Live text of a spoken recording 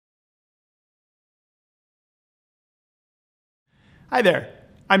Hi there,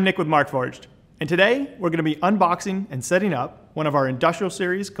 I'm Nick with Markforged, and today we're going to be unboxing and setting up one of our Industrial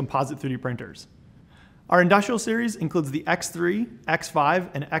Series Composite 3D printers. Our Industrial Series includes the X3, X5,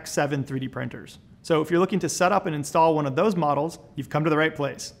 and X7 3D printers. So if you're looking to set up and install one of those models, you've come to the right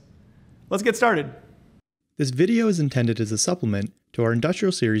place. Let's get started. This video is intended as a supplement to our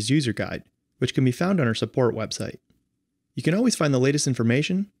Industrial Series user guide, which can be found on our support website. You can always find the latest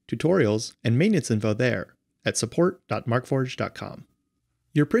information, tutorials, and maintenance info there at support.markforged.com.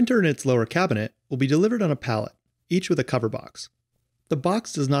 Your printer and its lower cabinet will be delivered on a pallet, each with a cover box. The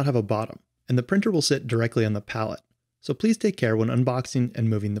box does not have a bottom, and the printer will sit directly on the pallet, so please take care when unboxing and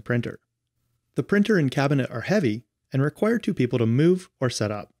moving the printer. The printer and cabinet are heavy and require two people to move or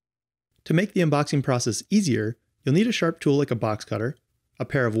set up. To make the unboxing process easier, you'll need a sharp tool like a box cutter, a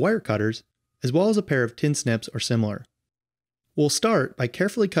pair of wire cutters, as well as a pair of tin snips or similar. We'll start by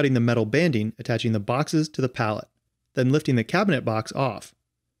carefully cutting the metal banding attaching the boxes to the pallet, then lifting the cabinet box off.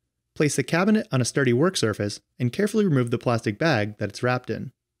 Place the cabinet on a sturdy work surface and carefully remove the plastic bag that it's wrapped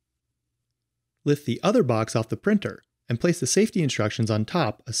in. Lift the other box off the printer and place the safety instructions on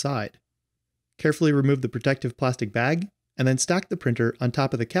top aside. Carefully remove the protective plastic bag and then stack the printer on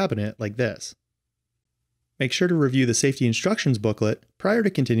top of the cabinet like this. Make sure to review the safety instructions booklet prior to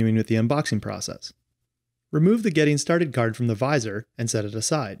continuing with the unboxing process. Remove the Getting Started card from the visor and set it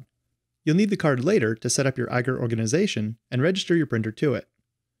aside. You'll need the card later to set up your Eiger organization and register your printer to it.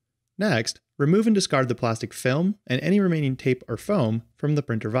 Next, remove and discard the plastic film and any remaining tape or foam from the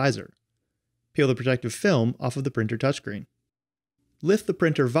printer visor. Peel the protective film off of the printer touchscreen. Lift the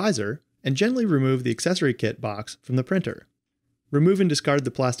printer visor and gently remove the accessory kit box from the printer. Remove and discard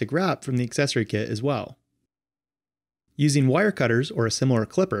the plastic wrap from the accessory kit as well. Using wire cutters or a similar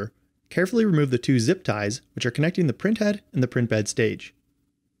clipper, carefully remove the two zip ties which are connecting the print head and the print bed stage.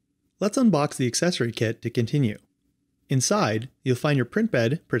 Let's unbox the accessory kit to continue. Inside, you'll find your print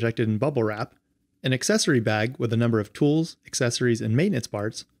bed protected in bubble wrap, an accessory bag with a number of tools, accessories, and maintenance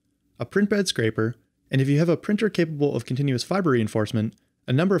parts, a print bed scraper, and if you have a printer capable of continuous fiber reinforcement,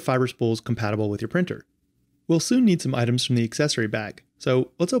 a number of fiber spools compatible with your printer. We'll soon need some items from the accessory bag,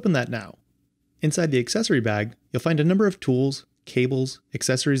 so let's open that now. Inside the accessory bag, you'll find a number of tools, cables,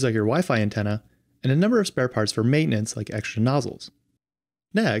 accessories like your Wi-Fi antenna, and a number of spare parts for maintenance like extra nozzles.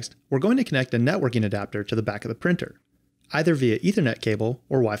 Next, we're going to connect a networking adapter to the back of the printer, either via Ethernet cable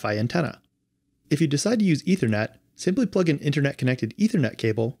or Wi-Fi antenna. If you decide to use Ethernet, simply plug an internet-connected Ethernet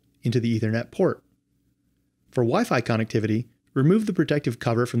cable into the Ethernet port. For Wi-Fi connectivity, remove the protective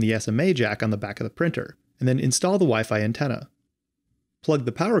cover from the SMA jack on the back of the printer, and then install the Wi-Fi antenna. Plug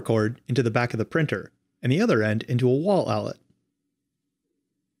the power cord into the back of the printer, and the other end into a wall outlet.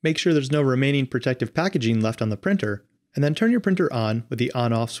 Make sure there's no remaining protective packaging left on the printer, and then turn your printer on with the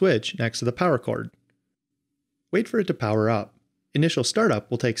on-off switch next to the power cord. Wait for it to power up. Initial startup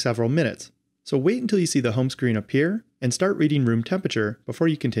will take several minutes, so wait until you see the home screen appear and start reading room temperature before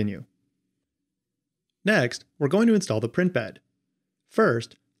you continue. Next, we're going to install the print bed.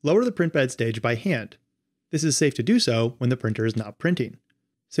 First, lower the print bed stage by hand. This is safe to do so when the printer is not printing.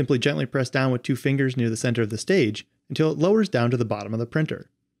 Simply gently press down with two fingers near the center of the stage until it lowers down to the bottom of the printer.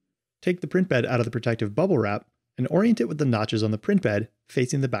 Take the print bed out of the protective bubble wrap and orient it with the notches on the print bed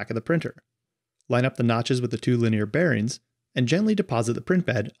facing the back of the printer. Line up the notches with the two linear bearings and gently deposit the print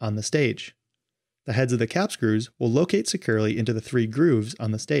bed on the stage. The heads of the cap screws will locate securely into the three grooves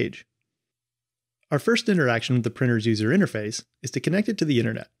on the stage. Our first interaction with the printer's user interface is to connect it to the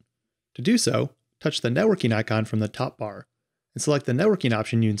internet. To do so, touch the networking icon from the top bar and select the networking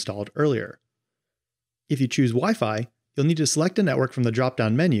option you installed earlier. If you choose Wi-Fi, you'll need to select a network from the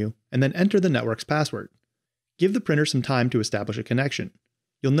drop-down menu and then enter the network's password. Give the printer some time to establish a connection.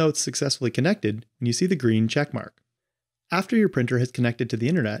 You'll know it's successfully connected when you see the green checkmark. After your printer has connected to the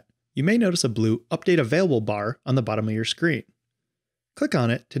internet, you may notice a blue Update Available bar on the bottom of your screen. Click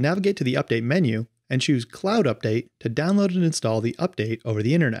on it to navigate to the Update menu and choose Cloud Update to download and install the update over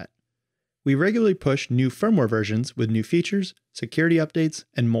the internet. We regularly push new firmware versions with new features, security updates,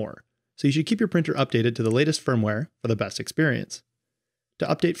 and more, so you should keep your printer updated to the latest firmware for the best experience. To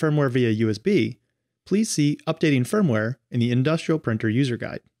update firmware via USB, please see Updating Firmware in the Industrial Printer User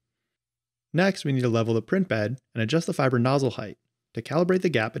Guide. Next, we need to level the print bed and adjust the fiber nozzle height to calibrate the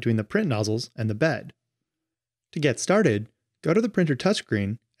gap between the print nozzles and the bed. To get started, go to the printer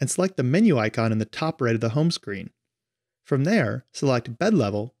touchscreen and select the menu icon in the top right of the home screen. From there, select Bed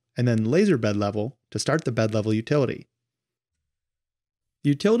Level and then Laser Bed Level to start the bed level utility. The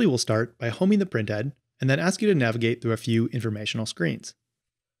utility will start by homing the printhead and then ask you to navigate through a few informational screens.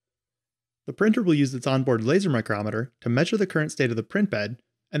 The printer will use its onboard laser micrometer to measure the current state of the print bed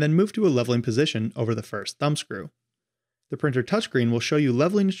and then move to a leveling position over the first thumb screw. The printer touchscreen will show you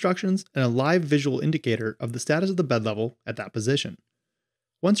leveling instructions and a live visual indicator of the status of the bed level at that position.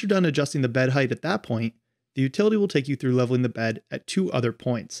 Once you're done adjusting the bed height at that point, the utility will take you through leveling the bed at 2 other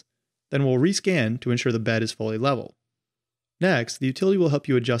points. Then we'll rescan to ensure the bed is fully level. Next, the utility will help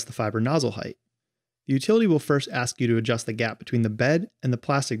you adjust the fiber nozzle height. The utility will first ask you to adjust the gap between the bed and the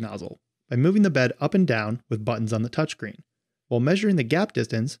plastic nozzle by moving the bed up and down with buttons on the touchscreen, while measuring the gap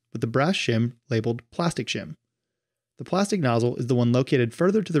distance with the brass shim labeled plastic shim. The plastic nozzle is the one located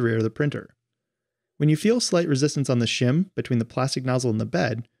further to the rear of the printer. When you feel slight resistance on the shim between the plastic nozzle and the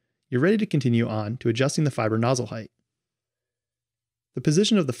bed, you're ready to continue on to adjusting the fiber nozzle height. The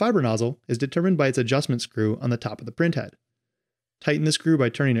position of the fiber nozzle is determined by its adjustment screw on the top of the printhead. Tighten the screw by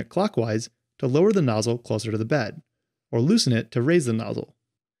turning it clockwise to lower the nozzle closer to the bed, or loosen it to raise the nozzle.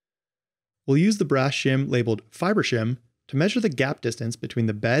 We'll use the brass shim labeled fiber shim to measure the gap distance between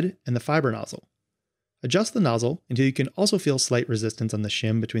the bed and the fiber nozzle. Adjust the nozzle until you can also feel slight resistance on the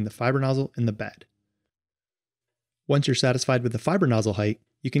shim between the fiber nozzle and the bed. Once you're satisfied with the fiber nozzle height,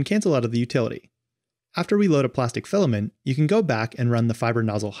 you can cancel out of the utility. After we load a plastic filament, you can go back and run the fiber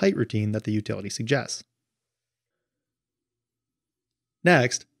nozzle height routine that the utility suggests.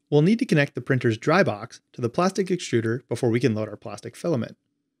 Next, we'll need to connect the printer's dry box to the plastic extruder before we can load our plastic filament.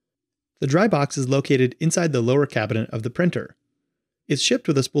 The dry box is located inside the lower cabinet of the printer. It's shipped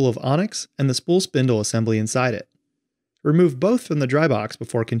with a spool of onyx and the spool spindle assembly inside it. Remove both from the dry box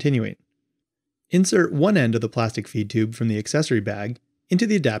before continuing. Insert one end of the plastic feed tube from the accessory bag into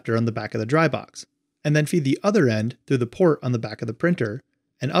the adapter on the back of the dry box, and then feed the other end through the port on the back of the printer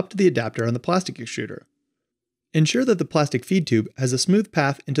and up to the adapter on the plastic extruder. Ensure that the plastic feed tube has a smooth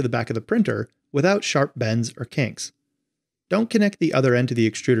path into the back of the printer without sharp bends or kinks. Don't connect the other end to the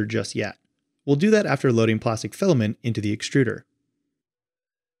extruder just yet. We'll do that after loading plastic filament into the extruder.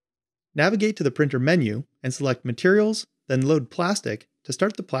 Navigate to the printer menu and select Materials, then Load Plastic to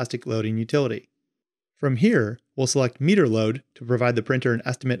start the plastic loading utility. From here, we'll select Meter Load to provide the printer an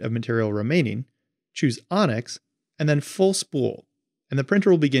estimate of material remaining, choose Onyx, and then Full Spool, and the printer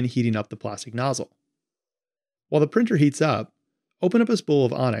will begin heating up the plastic nozzle. While the printer heats up, open up a spool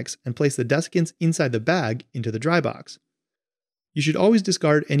of Onyx and place the desiccants inside the bag into the dry box. You should always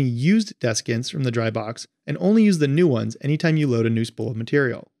discard any used desiccants from the dry box and only use the new ones anytime you load a new spool of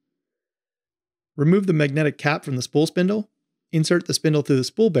material. Remove the magnetic cap from the spool spindle, insert the spindle through the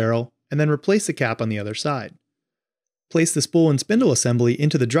spool barrel, and then replace the cap on the other side. Place the spool and spindle assembly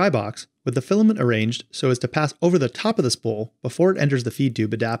into the dry box with the filament arranged so as to pass over the top of the spool before it enters the feed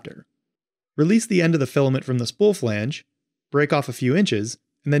tube adapter. Release the end of the filament from the spool flange, break off a few inches,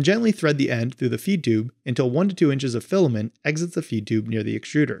 and then gently thread the end through the feed tube until 1 to 2 inches of filament exits the feed tube near the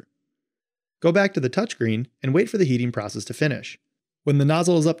extruder. Go back to the touchscreen and wait for the heating process to finish. When the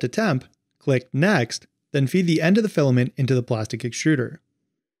nozzle is up to temp, click Next, then feed the end of the filament into the plastic extruder.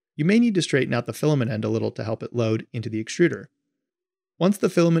 You may need to straighten out the filament end a little to help it load into the extruder. Once the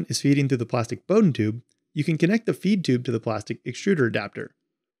filament is feeding through the plastic Bowden tube, you can connect the feed tube to the plastic extruder adapter.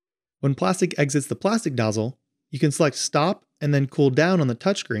 When plastic exits the plastic nozzle, you can select Stop and then Cool Down on the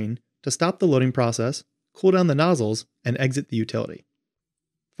touchscreen to stop the loading process, cool down the nozzles, and exit the utility.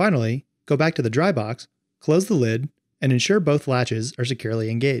 Finally, go back to the dry box, close the lid, and ensure both latches are securely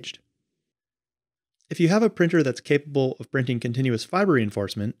engaged. If you have a printer that's capable of printing continuous fiber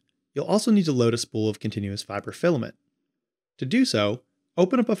reinforcement, you'll also need to load a spool of continuous fiber filament. To do so,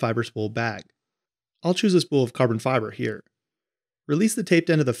 open up a fiber spool bag. I'll choose a spool of carbon fiber here. Release the taped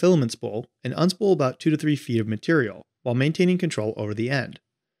end of the filament spool and unspool about 2 to 3 feet of material while maintaining control over the end.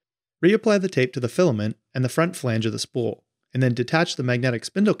 Reapply the tape to the filament and the front flange of the spool, and then detach the magnetic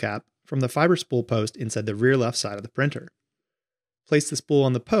spindle cap from the fiber spool post inside the rear left side of the printer. Place the spool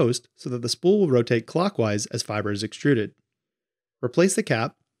on the post so that the spool will rotate clockwise as fiber is extruded. Replace the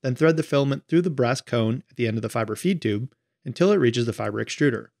cap, then thread the filament through the brass cone at the end of the fiber feed tube until it reaches the fiber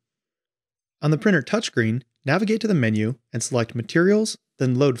extruder. On the printer touchscreen, navigate to the menu and select Materials,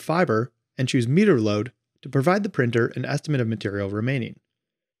 then Load Fiber, and choose Meter Load to provide the printer an estimate of material remaining.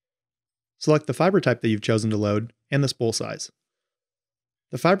 Select the fiber type that you've chosen to load and the spool size.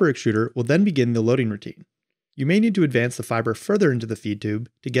 The fiber extruder will then begin the loading routine. You may need to advance the fiber further into the feed tube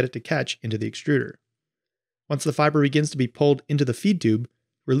to get it to catch into the extruder. Once the fiber begins to be pulled into the feed tube,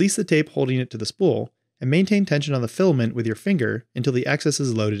 release the tape holding it to the spool and maintain tension on the filament with your finger until the excess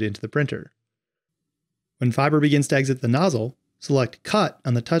is loaded into the printer. When fiber begins to exit the nozzle, select Cut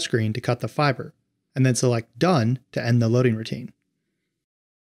on the touchscreen to cut the fiber, and then select Done to end the loading routine.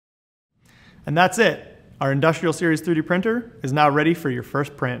 And that's it. Our Industrial Series 3D printer is now ready for your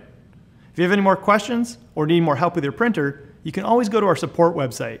first print. If you have any more questions or need more help with your printer, you can always go to our support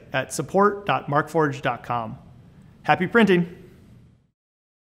website at support.markforged.com. Happy printing!